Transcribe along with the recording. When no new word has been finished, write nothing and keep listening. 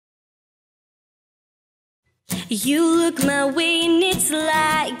You look my way and it's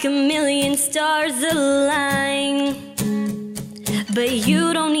like a million stars align, but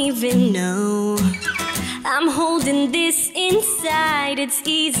you don't even know I'm holding this inside. It's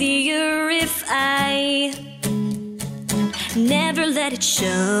easier if I never let it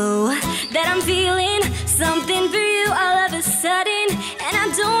show that I'm feeling something for you all of a sudden. And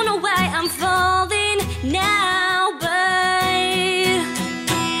I don't know why I'm falling now, but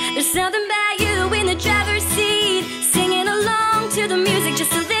there's something about you in the driver's seat, singing along to the music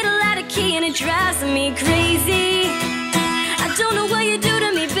just a little out of key, and it drives me crazy. I don't know what you do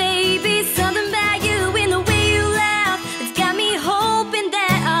to me, baby. Something about you in the way you laugh, it's got me hoping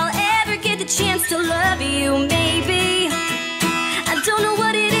that I'll ever get the chance to love you, maybe. I don't know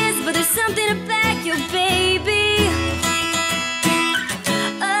what it is, but there's something about you, baby.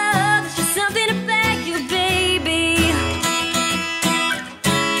 Oh, there's just something about you, baby.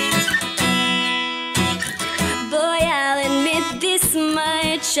 Boy, I'll admit this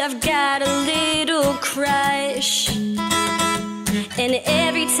much, I've got a little crush, and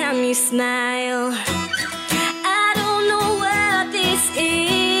every time you smile, I don't know what this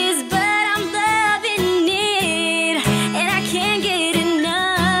is, but I'm loving it, and I can't get enough.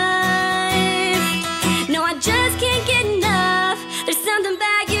 No, I just can't get enough. There's something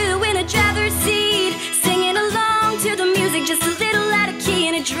about you in the driver's seat, singing along to the music just a little out of key,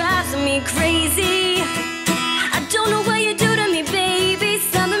 and it drives me crazy. I don't know what you do to me, baby.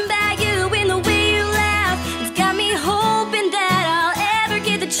 Something about you in the way you laugh, it's got me hoping that I'll ever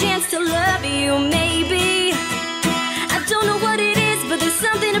get the chance to love you, maybe. I don't know what it is, but there's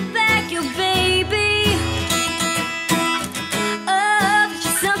something about you, baby. Oh, there's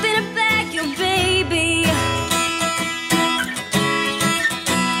just something about you, baby.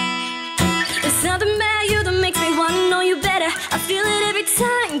 There's something about you that makes me wanna know you better. I feel it every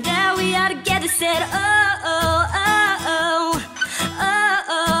time that we are together. Said, oh, oh, oh, oh, oh,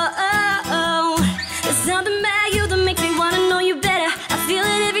 oh, oh, oh. There's something about you that makes me wanna know you better. I feel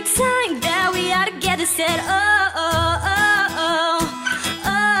it every time that we are together. Said, oh, oh, oh, oh,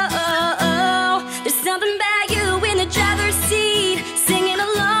 oh, oh, oh. There's something about you in the driver's seat, singing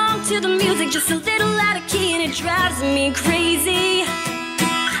along to the music just a little out of key, and it drives me crazy.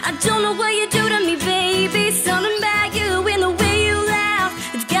 I don't know what you do to me, baby. Something